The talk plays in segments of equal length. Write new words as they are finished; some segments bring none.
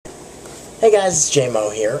Hey guys, it's J-Mo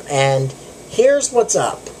here, and here's what's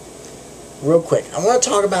up. Real quick, I want to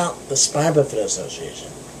talk about the Spina Bifida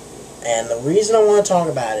Association. And the reason I want to talk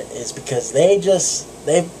about it is because they've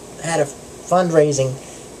had a fundraising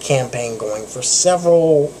campaign going for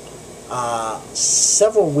several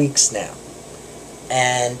weeks now.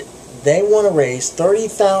 And they want to raise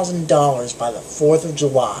 $30,000 by the 4th of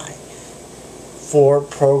July for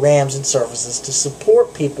programs and services to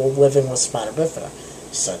support people living with Spina Bifida,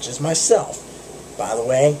 such as myself. By the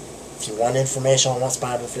way, if you want information on what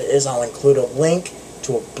Spina Bifida is, I'll include a link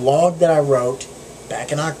to a blog that I wrote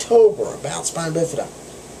back in October about Spina Bifida.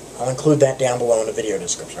 I'll include that down below in the video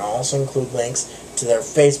description. I'll also include links to their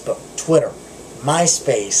Facebook, Twitter,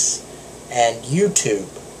 MySpace, and YouTube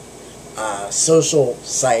social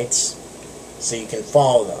sites so you can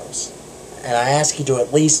follow those. And I ask you to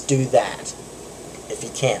at least do that if you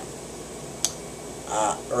can.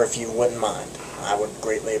 Or if you wouldn't mind. I would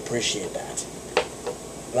greatly appreciate that.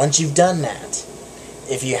 Once you've done that,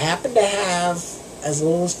 if you happen to have as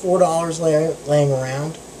little as $4 laying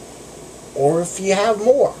around, or if you have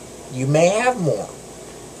more, you may have more,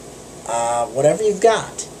 whatever you've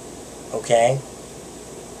got, okay,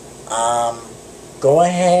 go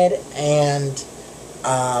ahead and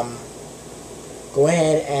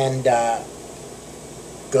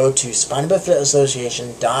go to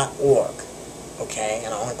SpinaBifidaAssociation.org, okay,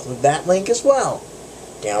 and I'll include that link as well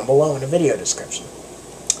down below in the video description.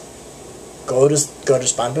 Go to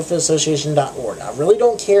SpinaBifidaAssociation.org. I really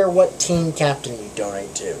don't care what team captain you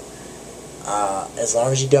donate to, as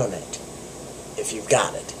long as you donate, if you've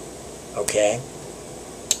got it, okay.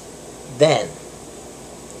 Then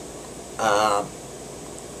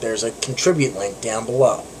there's a contribute link down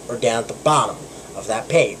below, or down at the bottom of that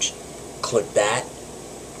page. Click that,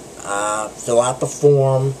 fill out the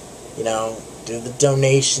form, you know, do the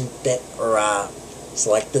donation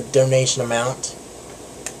select the donation amount,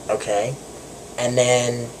 okay, and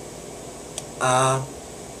then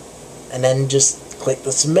just click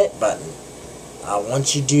the submit button.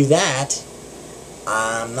 Once you do that,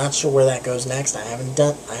 I'm not sure where that goes next. I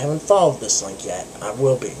haven't followed this link yet. I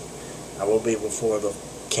will be before the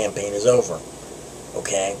campaign is over,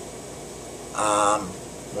 okay.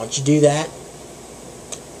 Once you do that,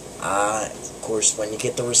 of course, when you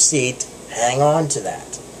get the receipt, hang on to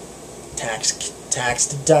that. Tax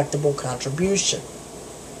deductible contribution.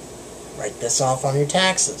 Write this off on your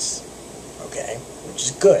taxes, okay, which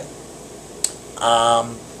is good.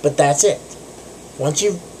 But that's it. Once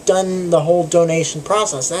you've done the whole donation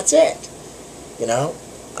process, that's it. You know,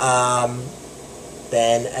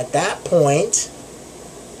 then at that point,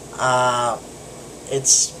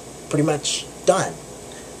 it's pretty much done.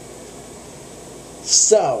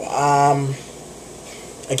 So,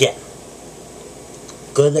 again,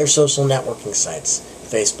 go to their social networking sites,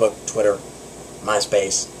 Facebook, Twitter,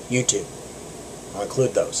 MySpace, YouTube. I'll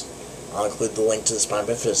include those. I'll include the link to the Spina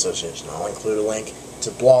Bifida Association. I'll include a link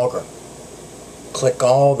to Blogger. Click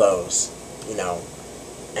all those, you know,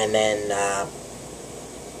 and then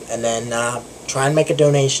try and make a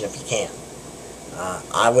donation if you can.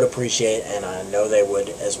 I would appreciate it, and I know they would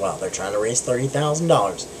as well. They're trying to raise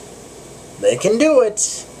 $30,000. They can do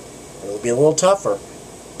it. It'll be a little tougher,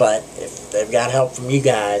 but if they've got help from you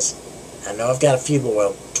guys, I know I've got a few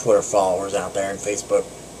loyal Twitter followers out there and Facebook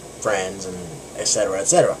friends and etc.,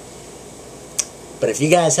 etc. But if you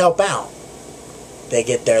guys help out, they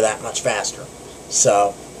get there that much faster.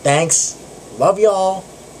 So, thanks. Love y'all.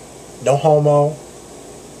 No homo.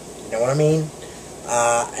 You know what I mean?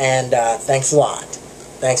 And thanks a lot.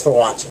 Thanks for watching.